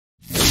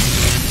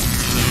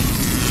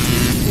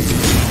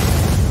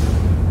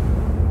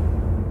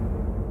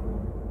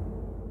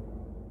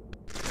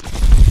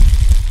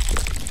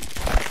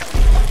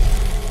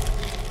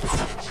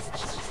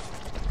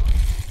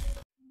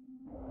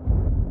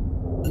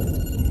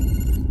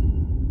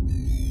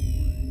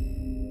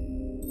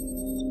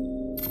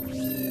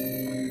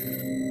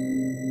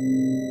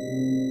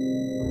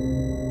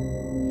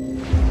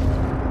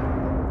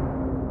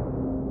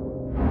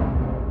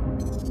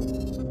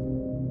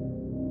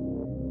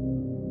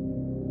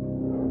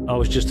I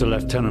was just a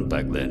lieutenant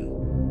back then,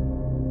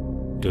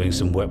 doing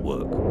some wet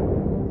work.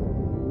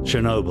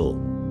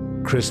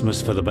 Chernobyl, Christmas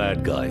for the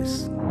bad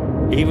guys.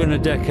 Even a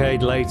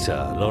decade later,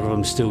 a lot of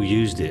them still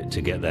used it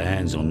to get their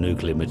hands on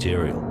nuclear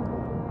material.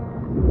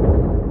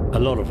 A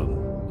lot of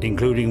them,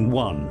 including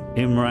one,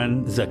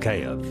 Imran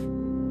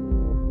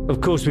Zakhaev.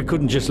 Of course, we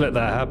couldn't just let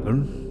that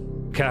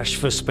happen. Cash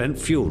for spent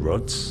fuel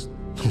rods.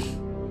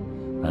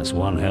 That's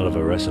one hell of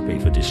a recipe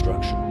for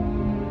destruction.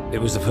 It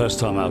was the first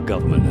time our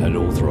government had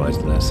authorized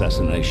an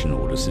assassination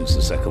order since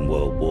the Second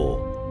World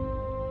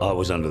War. I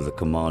was under the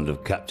command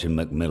of Captain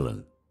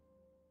Macmillan.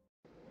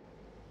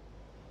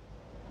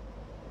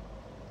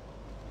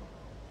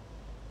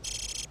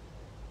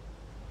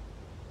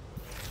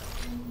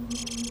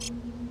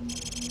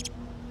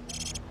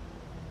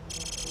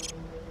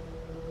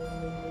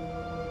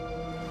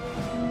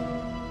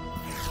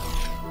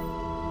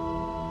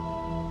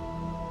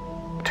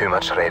 Too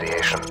much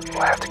radiation.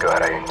 We'll have to go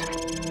around.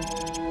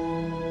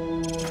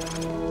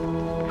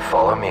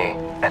 Follow me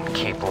and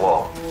keep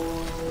low.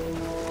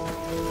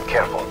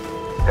 Careful.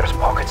 There's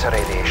pockets of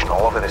radiation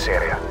all over this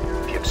area.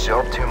 If you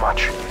absorb too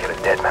much, you're a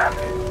dead man.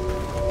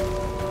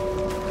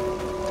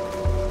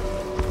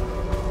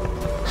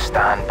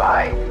 Stand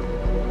by.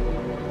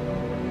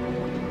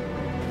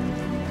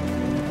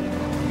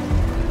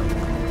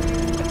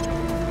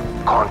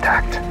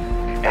 Contact.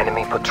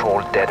 Enemy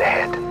patrol dead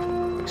ahead.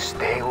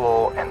 Stay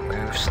low and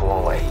move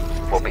slowly.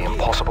 Will be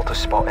impossible to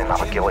spot in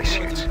our ghillie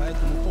suits.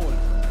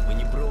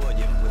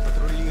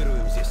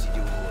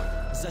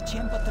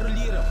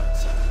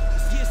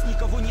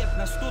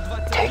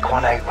 Take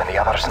one out when the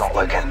other's not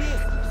looking.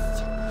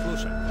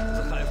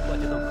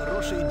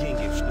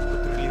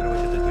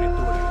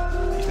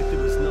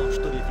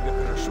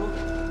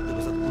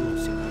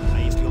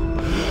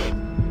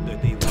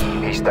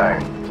 He's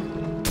down.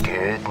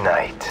 Good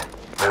night.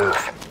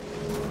 Move.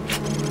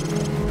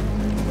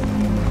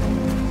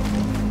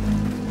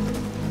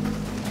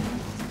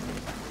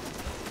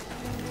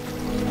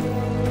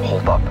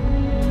 Hold up.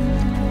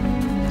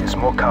 There's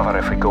more cover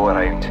if we go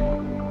around.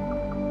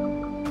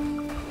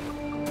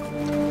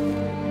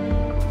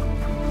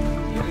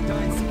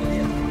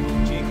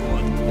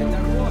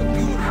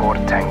 Four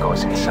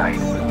tangos inside.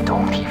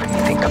 Don't even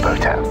think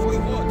about it.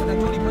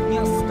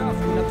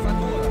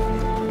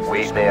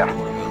 Wait there.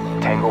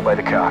 Tango by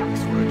the car.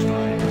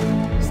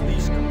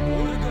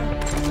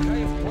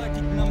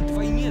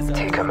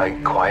 Take him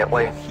out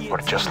quietly, or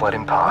just let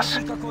him pass.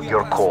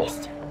 Your call.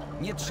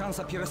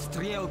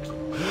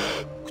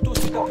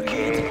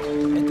 Okay.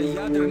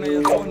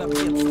 Go.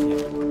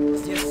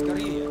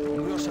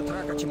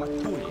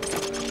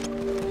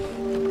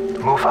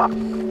 Move up.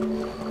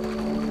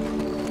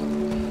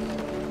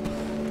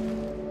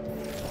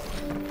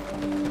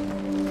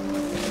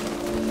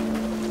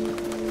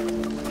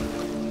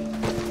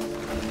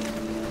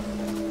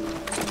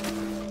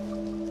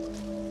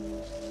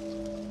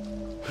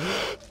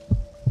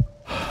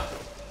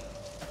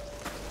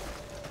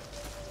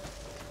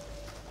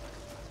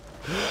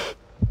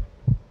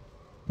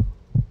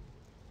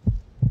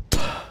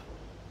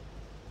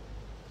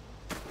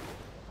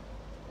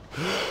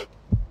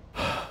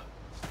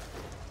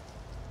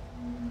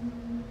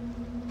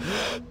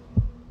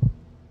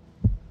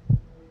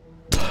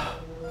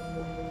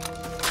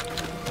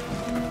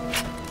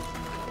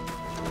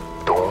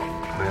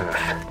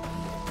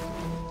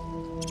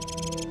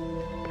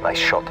 Nice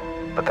shot,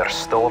 but there's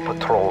still a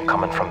patrol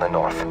coming from the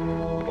north.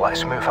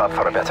 Let's move up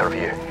for a better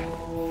view.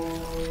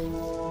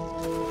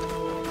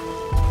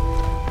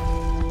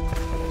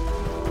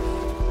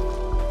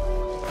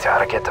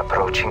 Target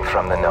approaching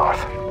from the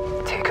north.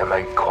 Take him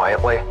out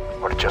quietly,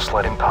 or just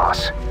let him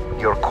pass.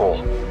 Your call.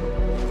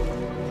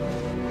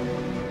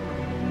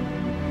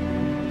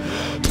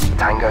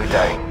 Tango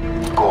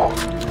down. Go.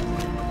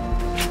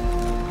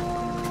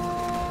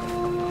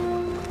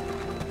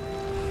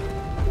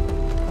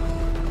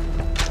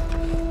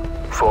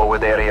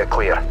 Forward area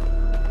clear.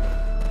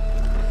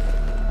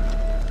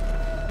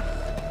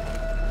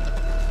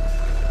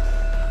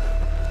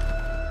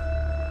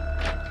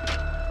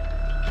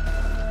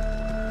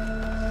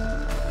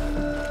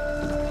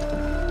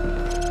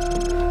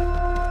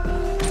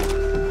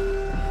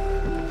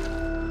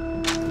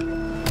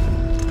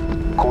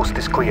 Coast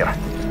is clear.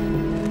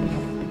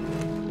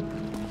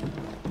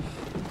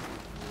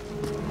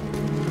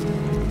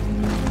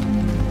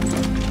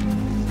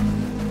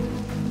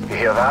 You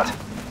hear that?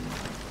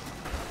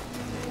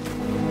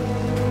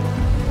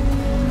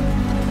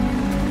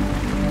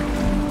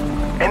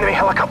 Enemy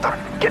helicopter!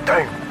 Get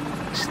down!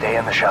 Stay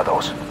in the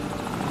shadows.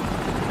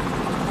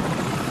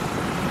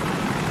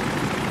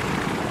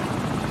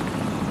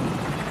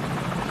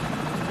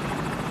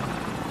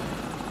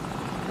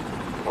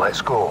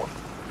 Let's go.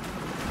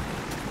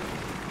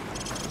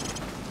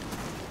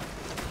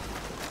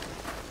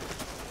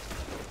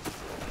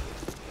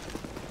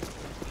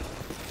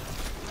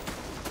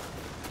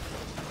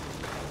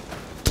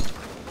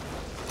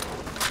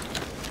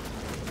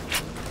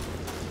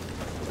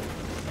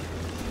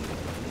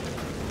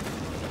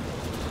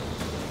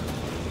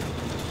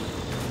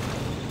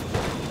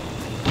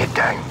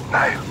 down,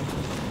 now.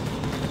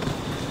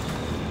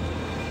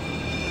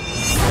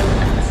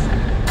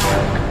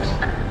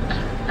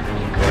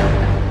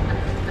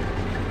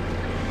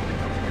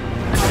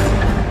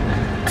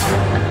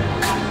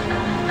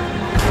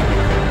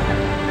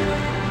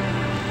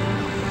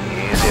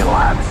 Easy,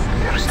 lad.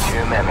 There's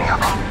too many of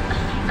them.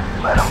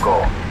 Let them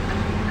go.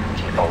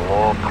 Keep a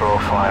low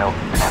profile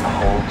and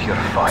hold your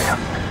fire.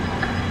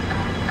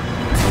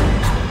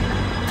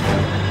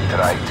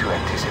 Try to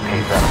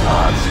anticipate their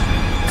paths.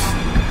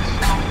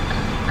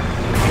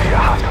 If you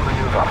have to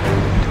maneuver,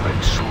 do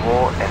it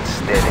slow and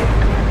steady.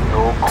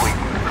 No quick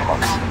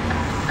movements.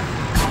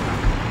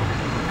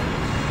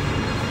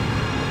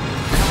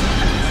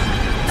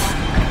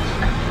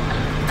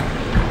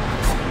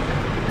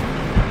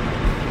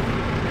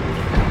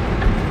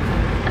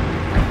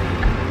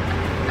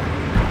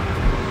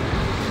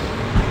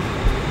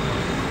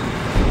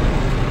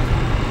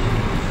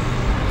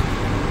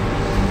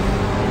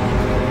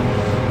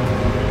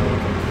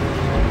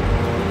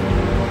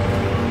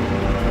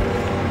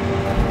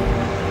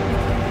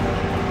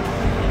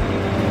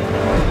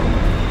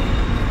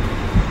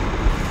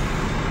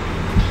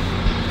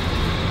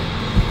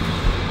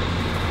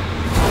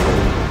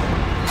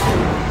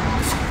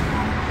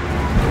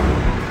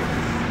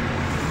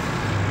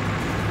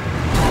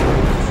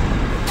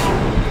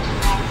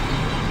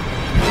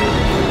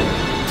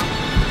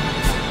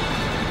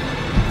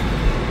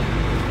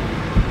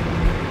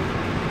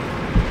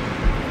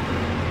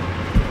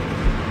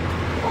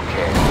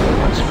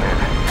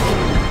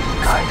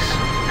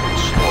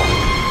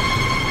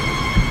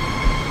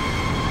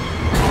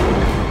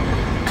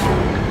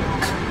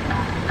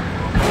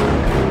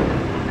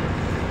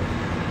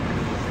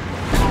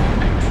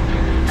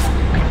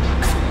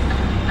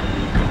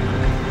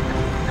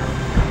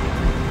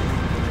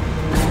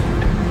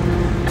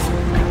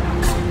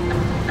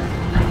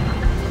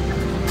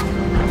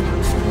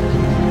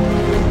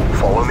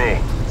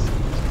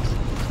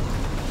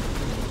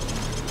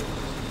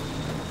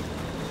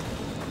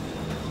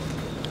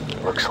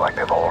 Looks like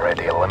they've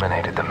already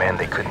eliminated the men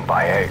they couldn't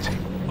buy out.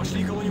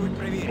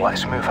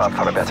 Let's move up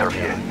for a better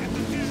view.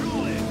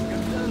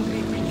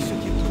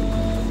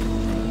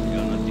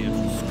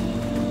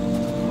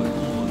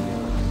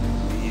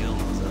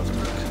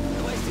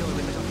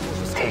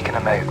 Taking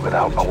them out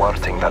without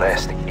alerting the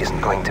rest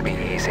isn't going to be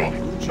easy.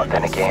 But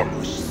then again,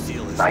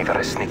 neither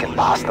is sneaking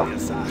past them.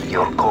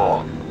 Your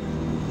call.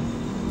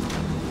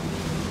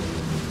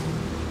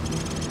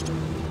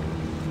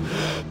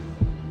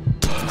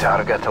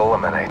 Target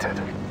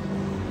eliminated.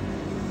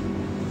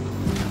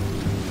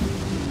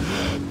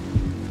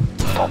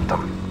 Stop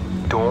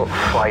them. Don't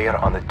fire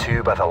on the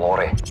two by the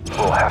lorry.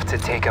 We'll have to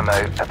take them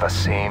out at the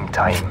same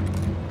time.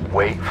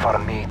 Wait for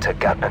me to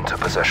get into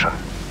position.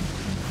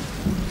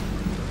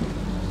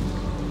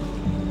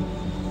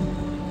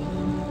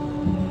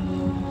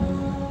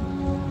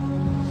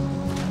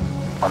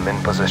 I'm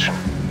in position.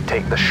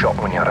 Take the shot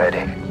when you're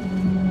ready.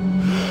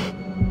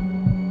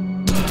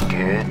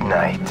 Good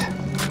night.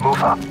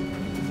 Move up.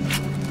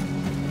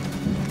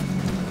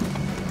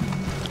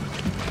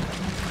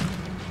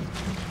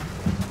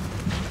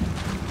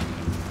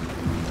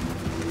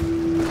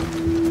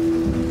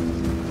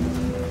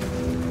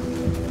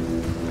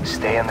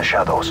 Stay in the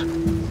shadows.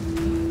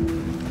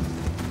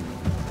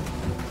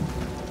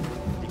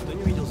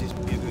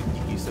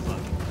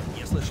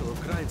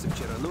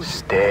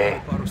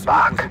 Stay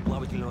back.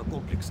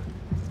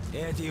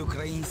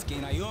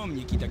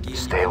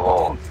 Stay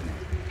low.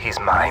 He's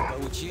mine.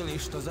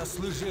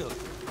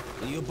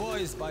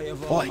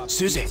 Oi,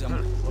 Susie!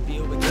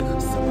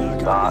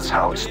 That's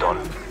how it's done.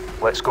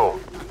 Let's go.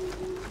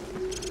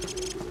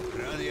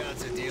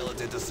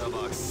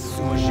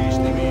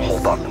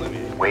 Hold up.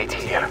 Wait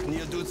here.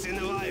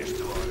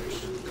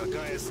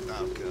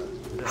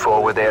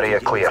 Forward area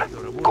clear.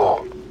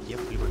 Go.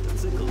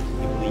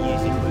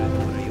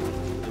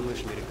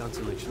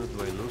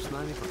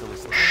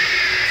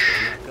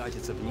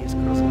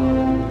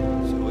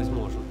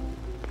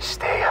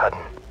 Stay hidden.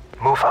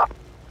 Move up.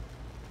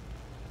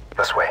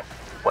 This way.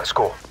 Let's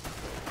go.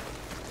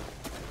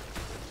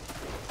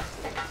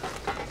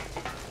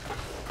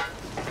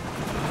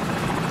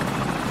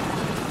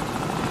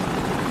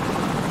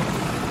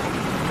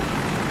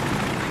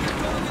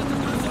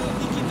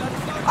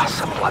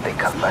 That's a bloody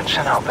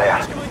convention out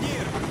there.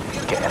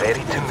 Get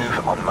ready to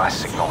move on my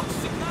signal.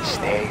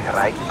 Stay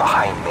right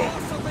behind me.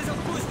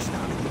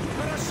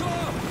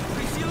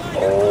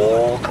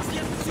 Hold.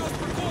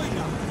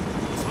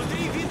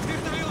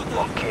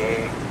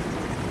 Okay.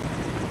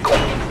 Go.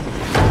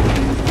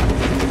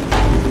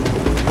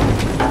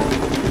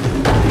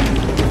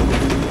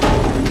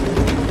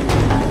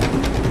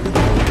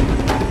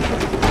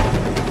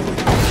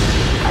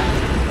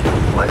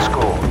 Let's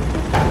go.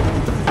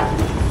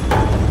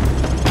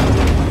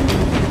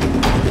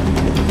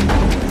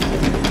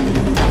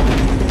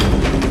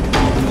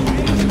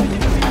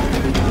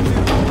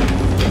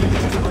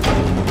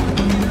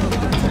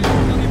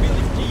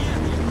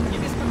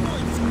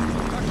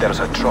 There's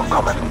a truck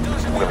coming.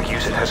 We'll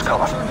use it as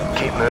cover.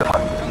 Keep moving.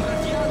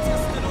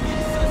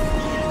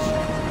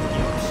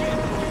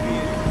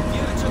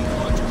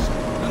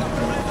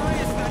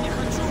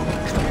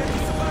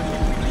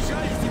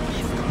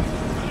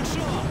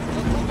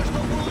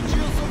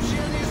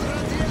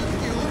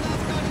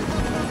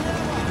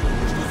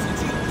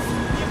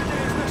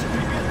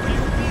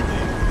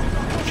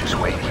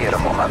 here a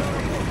moment.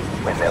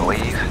 When they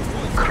leave,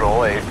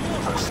 crawl out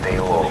and stay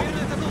low.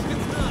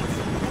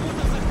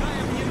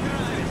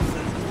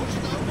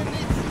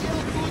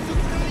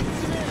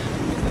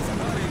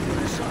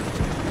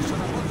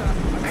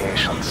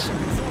 Patience.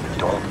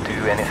 Don't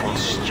do anything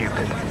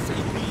stupid.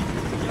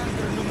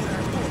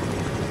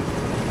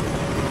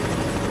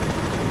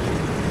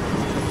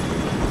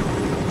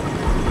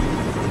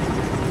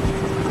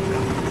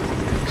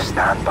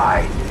 Stand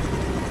by.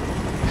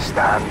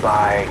 Stand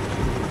by.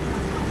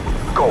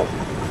 Go.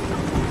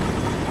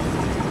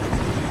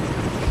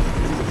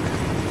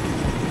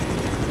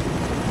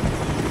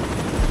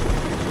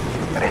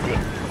 Ready?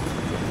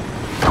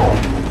 Go.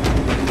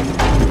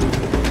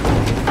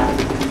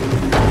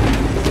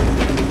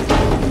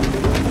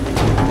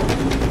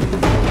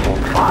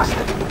 Hold fast.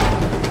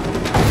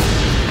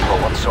 Low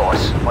on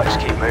sauce. Let's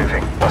keep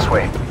moving. This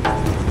way.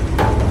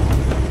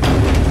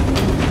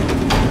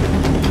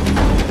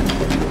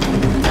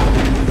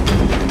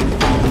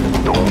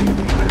 Don't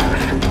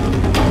move.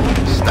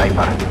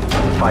 Sniper.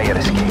 Fire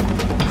escape.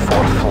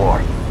 4th floor.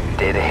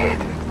 Dead ahead.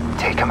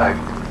 Take him out,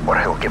 or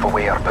he'll give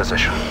away our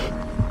position.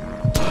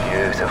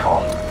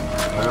 Beautiful.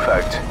 Move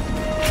out.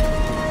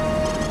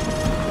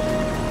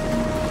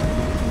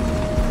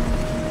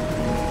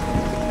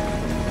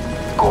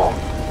 Go.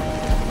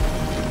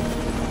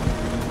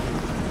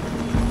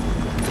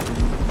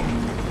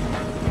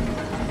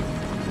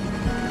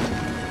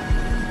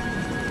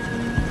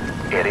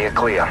 Area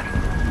clear.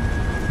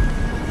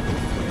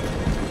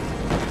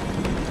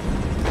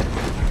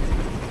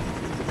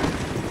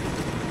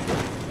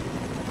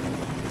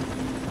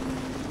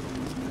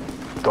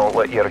 Don't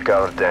let your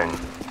guard down.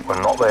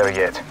 We're not there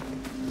yet.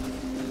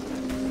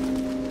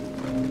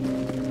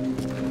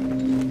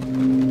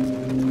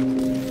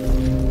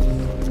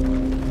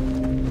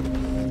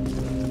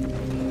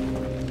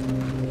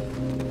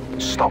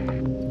 Stop.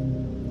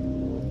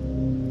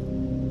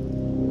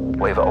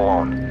 Leave it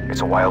alone.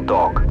 It's a wild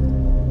dog.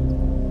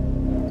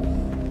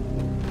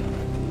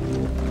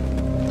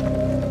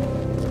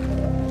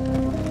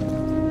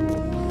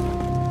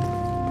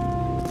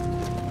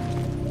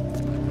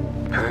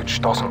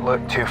 Pooch doesn't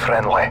look too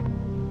friendly.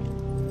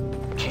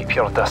 Keep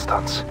your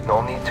distance.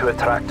 No need to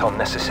attract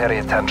unnecessary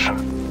attention.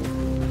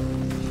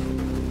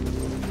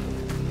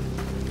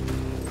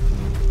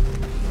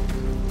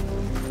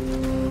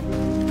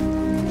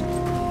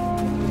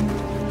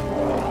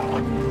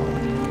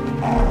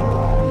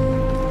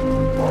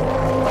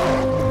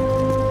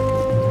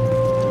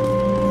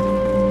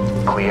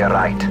 Clear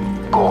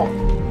right. Go.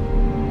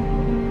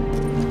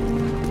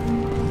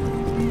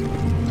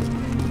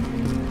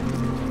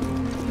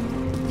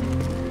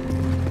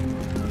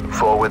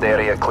 Forward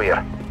area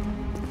clear.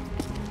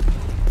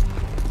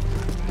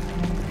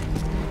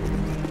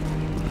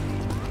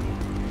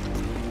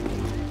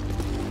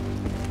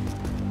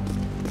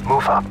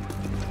 Move up.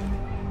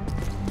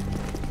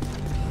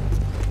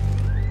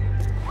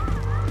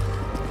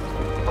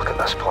 Look at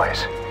this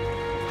place.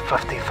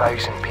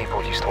 50,000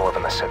 people used to live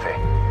in the city.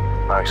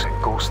 Now it's a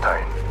ghost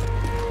town.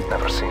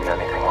 Never seen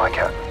anything like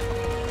it.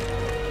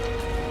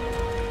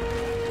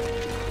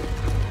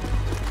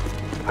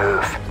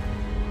 Move.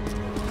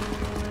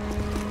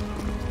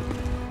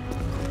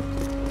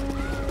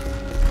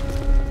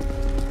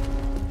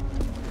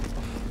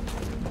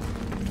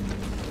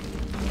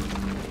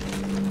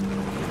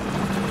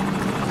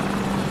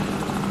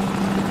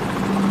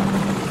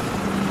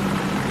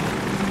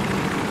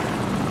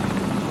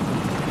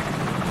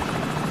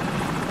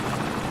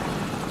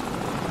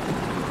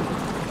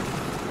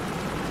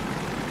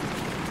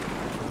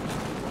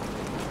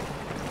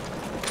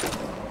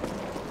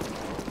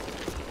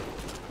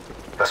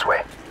 This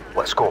way.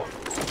 Let's go.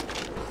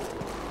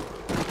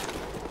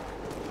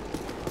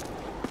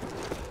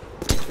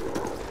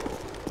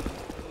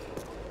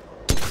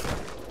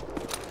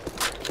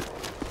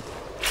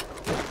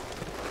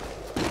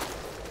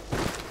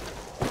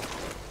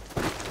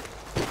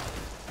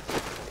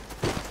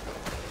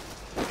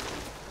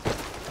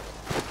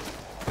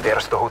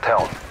 There's the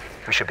hotel.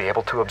 We should be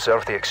able to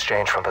observe the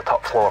exchange from the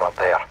top floor up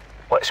there.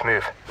 Let's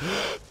move.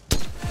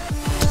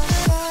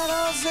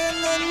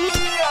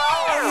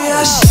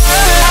 Yes.